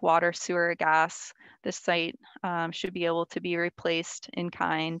with water, sewer, gas. This site should be able to be replaced in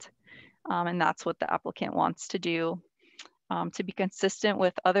kind, and that's what the applicant wants to do. To be consistent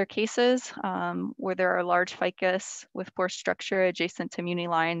with other cases where there are large ficus with poor structure adjacent to muni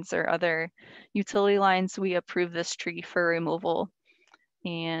lines or other utility lines, we approve this tree for removal.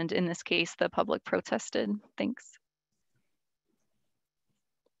 And in this case, the public protested. Thanks.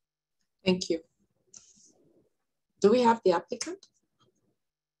 Thank you. Do we have the applicant?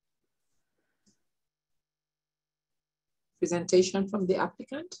 Presentation from the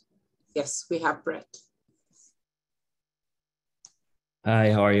applicant? Yes, we have Brett.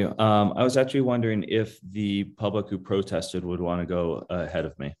 Hi, how are you? I was actually wondering if the public who protested would want to go ahead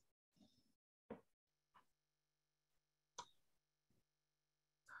of me.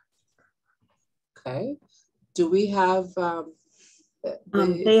 Okay. Do we have?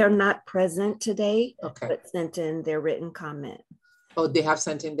 They are not present today, okay, but sent in their written comment. Oh, they have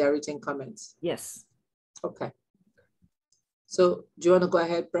sent in their written comments. Yes. Okay. So do you want to go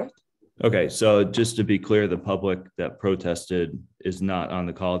ahead, Brett? Okay, so just to be clear, the public that protested is not on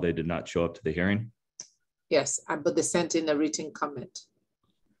the call. They did not show up to the hearing? Yes, but they sent in a written comment.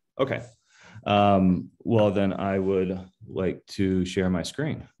 Okay. Well, then I would like to share my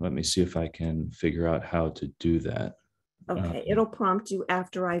screen. Let me see if I can figure out how to do that. Okay, it'll prompt you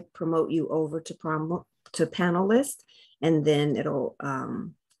after I promote you over to panelist, and then it'll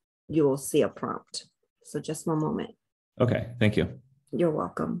you will see a prompt. So just one moment. Okay, thank you. You're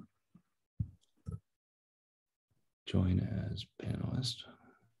welcome. Join as panelist.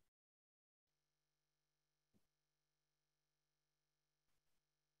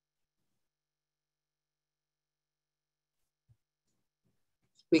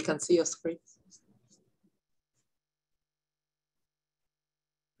 We can see your screen.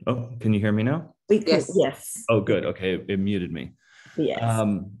 Oh, can you hear me now? Yes. Yes. Oh, good. Okay, it muted me. Yes.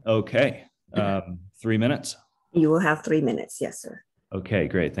 Okay, 3 minutes. You will have 3 minutes. Yes, sir. Okay,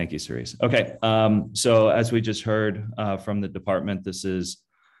 great. Thank you, Cerise. Okay, so as we just heard from the department, this is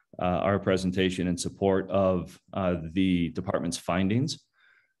our presentation in support of the department's findings.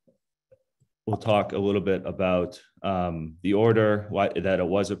 We'll talk a little bit about the order, that it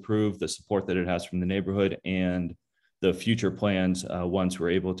was approved, the support that it has from the neighborhood, and the future plans once we're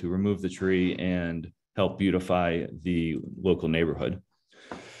able to remove the tree and help beautify the local neighborhood.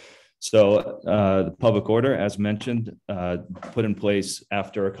 So the public order, as mentioned, put in place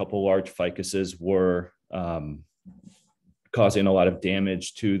after a couple large ficuses were causing a lot of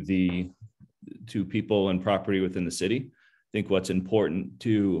damage to people and property within the city. I think what's important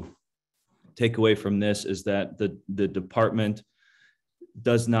to take away from this is that the department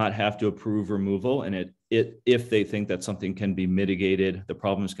does not have to approve removal, and if they think that something can be mitigated, the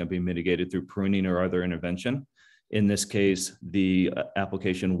problems can be mitigated through pruning or other intervention. In this case, the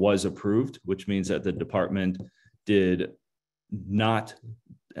application was approved, which means that the department did not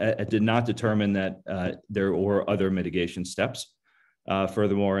determine that there were other mitigation steps.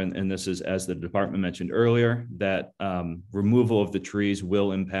 Furthermore, and this is as the department mentioned earlier, that removal of the trees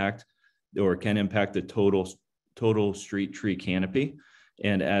will impact or can impact the total street tree canopy.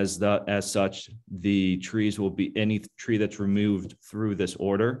 And as such, the trees will be, any tree that's removed through this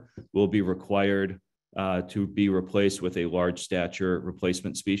order will be required to be replaced with a large stature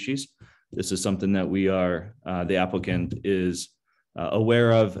replacement species. This is something that we are, the applicant is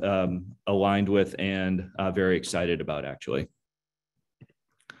aware of, aligned with, and very excited about, actually.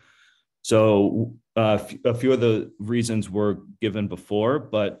 So a few of the reasons were given before,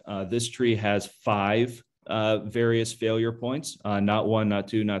 but this tree has 5 various failure points, not 1, not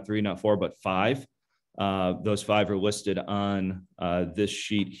 2, not 3, not 4, but 5. Those 5 are listed on this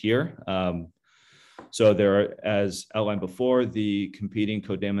sheet here. So there are, as outlined before, the competing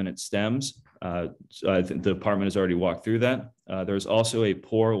codominant stems. So I think the department has already walked through that. There's also a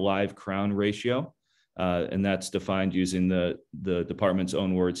poor live crown ratio, and that's defined using the department's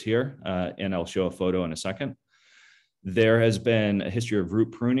own words here, and I'll show a photo in a second. There has been a history of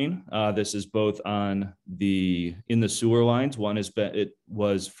root pruning. This is both in the sewer lines. One has been, it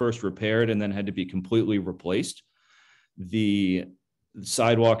was first repaired and then had to be completely replaced. The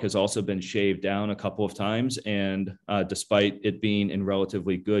sidewalk has also been shaved down a couple of times, and despite it being in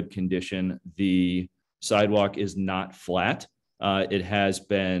relatively good condition, the sidewalk is not flat. It has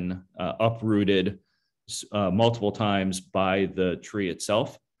been uprooted multiple times by the tree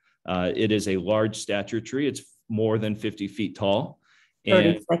itself. It is a large stature tree. It's more than 50 feet tall.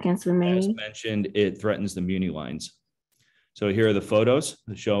 30 seconds remaining. As mentioned, it threatens the muni lines. So here are the photos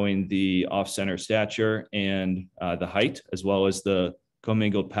showing the off-center stature and the height, as well as the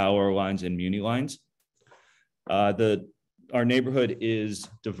commingled power lines and muni lines. Our neighborhood is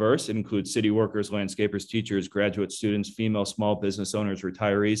diverse. It includes city workers, landscapers, teachers, graduate students, female small business owners,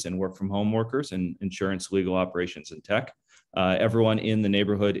 retirees, and work from home workers in insurance, legal operations, and tech. Everyone in the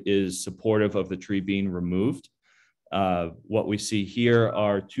neighborhood is supportive of the tree being removed. What we see here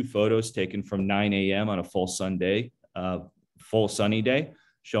are 2 photos taken from 9 a.m. on a full sunny day,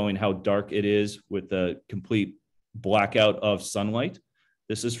 showing how dark it is with the complete blackout of sunlight.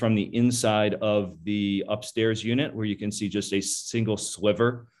 This is from the inside of the upstairs unit, where you can see just a single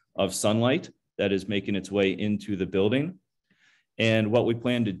sliver of sunlight that is making its way into the building. And what we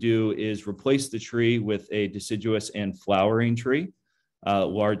plan to do is replace the tree with a deciduous and flowering tree,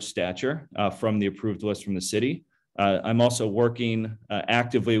 large stature, from the approved list from the city. I'm also working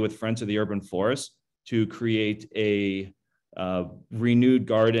actively with Friends of the Urban Forest to create a renewed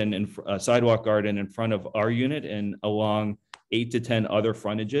garden and sidewalk garden in front of our unit and along 8 to 10 other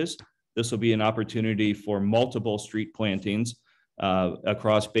frontages. This will be an opportunity for multiple street plantings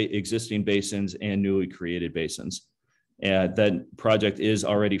across existing basins and newly created basins. That project is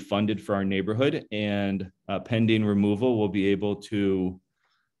already funded for our neighborhood, and pending removal, we'll be able to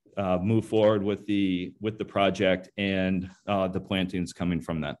move forward with the project and the plantings coming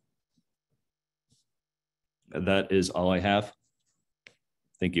from that. That is all I have.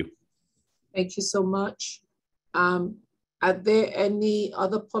 Thank you. Thank you so much. Are there any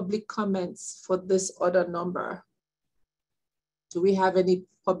other public comments for this order number? Do we have any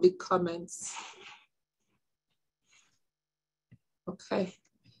public comments? Okay.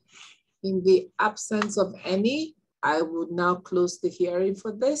 In the absence of any, I would now close the hearing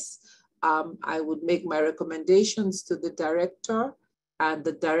for this. I would make my recommendations to the director, and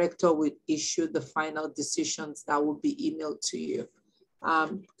the director will issue the final decisions that will be emailed to you.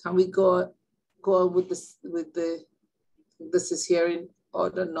 Can we go with this? This is hearing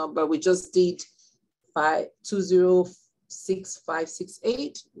order number. We just did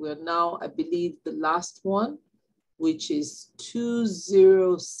 206568. We're now, I believe, the last one, which is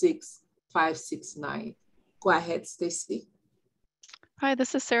 206569. Go ahead, Stacy. Hi,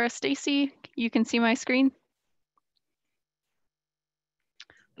 this is Sarah Stacy. You can see my screen.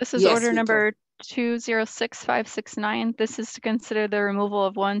 This is order number 206569. This is to consider the removal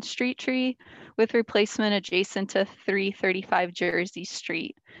of 1 street tree with replacement adjacent to 335 Jersey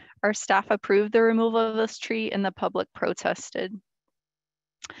Street. Our staff approved the removal of this tree and the public protested.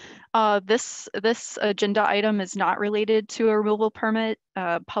 This agenda item is not related to a removal permit.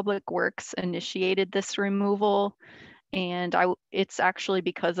 Public Works initiated this removal, and it's actually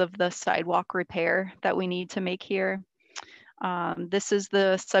because of the sidewalk repair that we need to make here. This is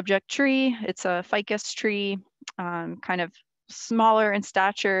the subject tree. It's a ficus tree, kind of smaller in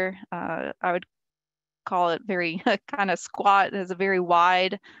stature. I would call it very kind of squat. It has a very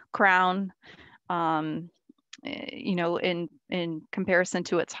wide crown. you know, in comparison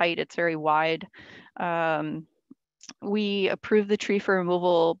to its height, it's very wide. We approved the tree for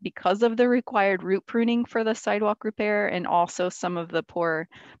removal because of the required root pruning for the sidewalk repair and also some of the poor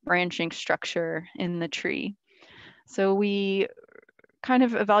branching structure in the tree. So we kind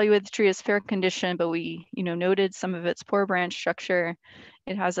of evaluated the tree as fair condition, but we, you know, noted some of its poor branch structure.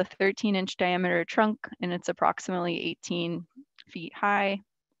 It has a 13-inch diameter trunk and it's approximately 18 feet high.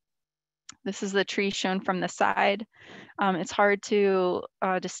 This is the tree shown from the side. It's hard to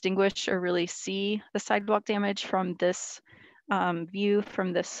distinguish or really see the sidewalk damage from this view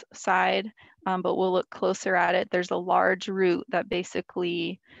from this side, but we'll look closer at it. There's a large root that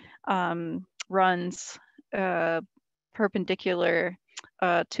basically runs perpendicular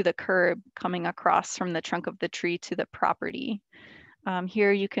to the curb coming across from the trunk of the tree to the property.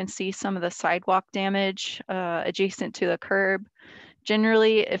 Here you can see some of the sidewalk damage adjacent to the curb.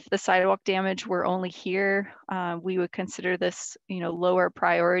 Generally, if the sidewalk damage were only here, we would consider this, you know, lower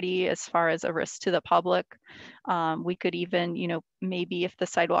priority as far as a risk to the public. We could even, you know, maybe if the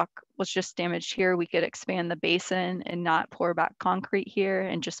sidewalk was just damaged here, we could expand the basin and not pour back concrete here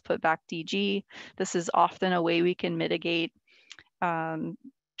and just put back DG. This is often a way we can mitigate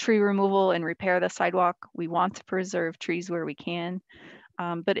tree removal and repair the sidewalk. We want to preserve trees where we can.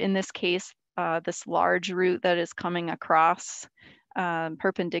 But in this case, this large root that is coming across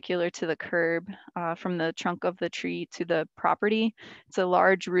perpendicular to the curb from the trunk of the tree to the property. It's a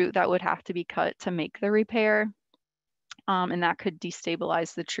large root that would have to be cut to make the repair, and that could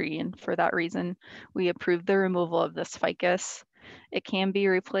destabilize the tree. And for that reason, we approved the removal of this ficus. It can be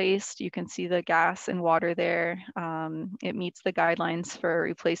replaced. You can see the gas and water there. It meets the guidelines for a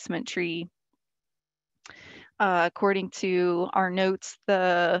replacement tree. According to our notes,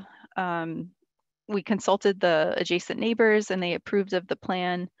 we consulted the adjacent neighbors and they approved of the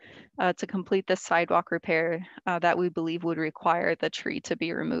plan to complete the sidewalk repair that we believe would require the tree to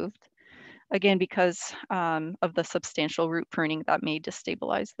be removed. Again, because of the substantial root pruning that may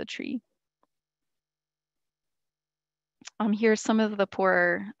destabilize the tree. Here's some of the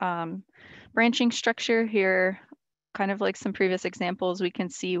poor branching structure here. Kind of like some previous examples, we can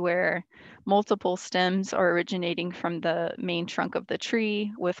see where multiple stems are originating from the main trunk of the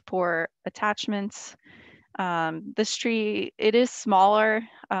tree with poor attachments. This tree, it is smaller.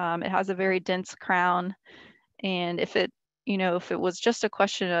 It has a very dense crown. And if it, you know, if it was just a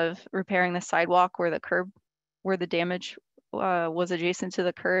question of repairing the sidewalk where the damage was adjacent to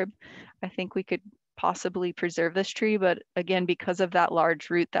the curb, I think we could possibly preserve this tree. But again, because of that large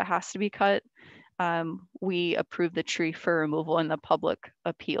root that has to be cut, we approved the tree for removal and the public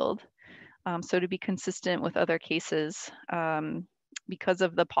appealed. So to be consistent with other cases, because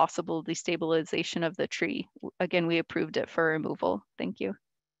of the possible destabilization of the tree, again, we approved it for removal. Thank you.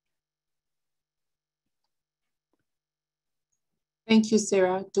 Thank you,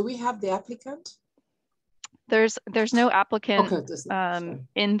 Sarah. Do we have the applicant? There's no applicant okay,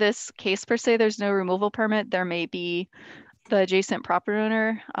 in this case per se. There's no removal permit. There may be the adjacent property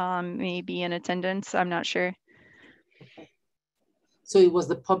owner may be in attendance. I'm not sure. Okay. So it was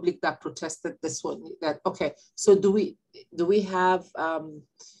the public that protested this one. Okay. So do we have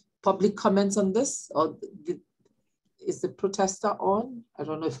public comments on this, or is the protester on? I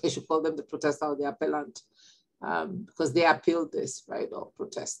don't know if I should call them the protester or the appellant, because they appealed this, right, or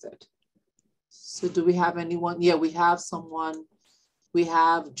protested. So do we have anyone? Yeah, we have someone. We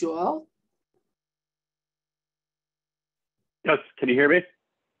have Joel. Yes, can you hear me?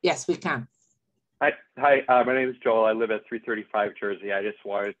 Yes, we can. Hi, my name is Joel. I live at 335 Jersey. I just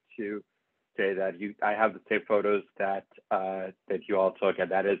wanted to say that I have the same photos that that you all took, and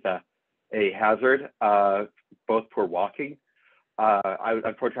that is a hazard, both for walking.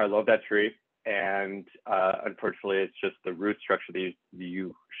 Unfortunately, I love that tree, and unfortunately, it's just the root structure that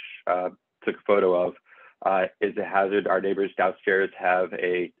you took a photo of is a hazard. Our neighbors downstairs have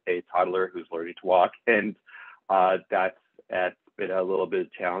a toddler who's learning to walk, and that's been a little bit of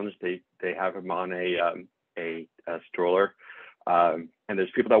a challenge. They have him on a stroller, and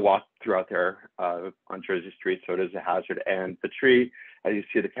there's people that walk throughout there on Jersey Street, so it is a hazard. And the tree, as you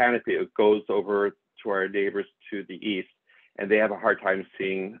see the canopy, it goes over to our neighbors to the east, and they have a hard time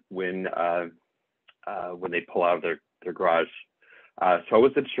seeing when they pull out of their garage. So I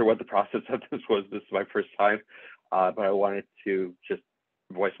wasn't sure what the process of this was. This is my first time, but I wanted to just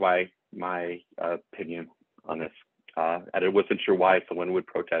voice my opinion on this. And I wasn't sure why someone would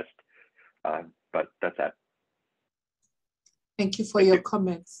protest, but that's that. Thank you for your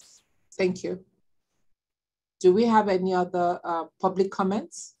comments. Thank you. Do we have any other public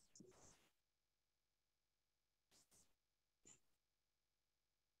comments?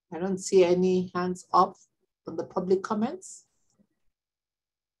 I don't see any hands up on the public comments?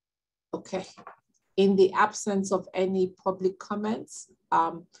 Okay. In the absence of any public comments,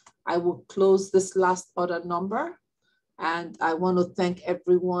 I will close this last order number. And I want to thank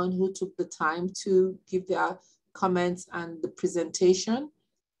everyone who took the time to give their comments and the presentation.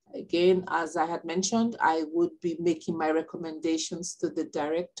 Again, as I had mentioned, I would be making my recommendations to the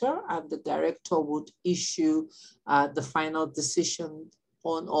director, and the director would issue the final decision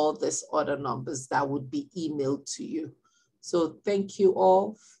on all these order numbers that would be emailed to you. So thank you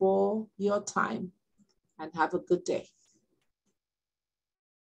all for your time and have a good day.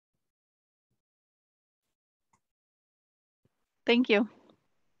 Thank you.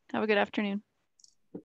 Have a good afternoon.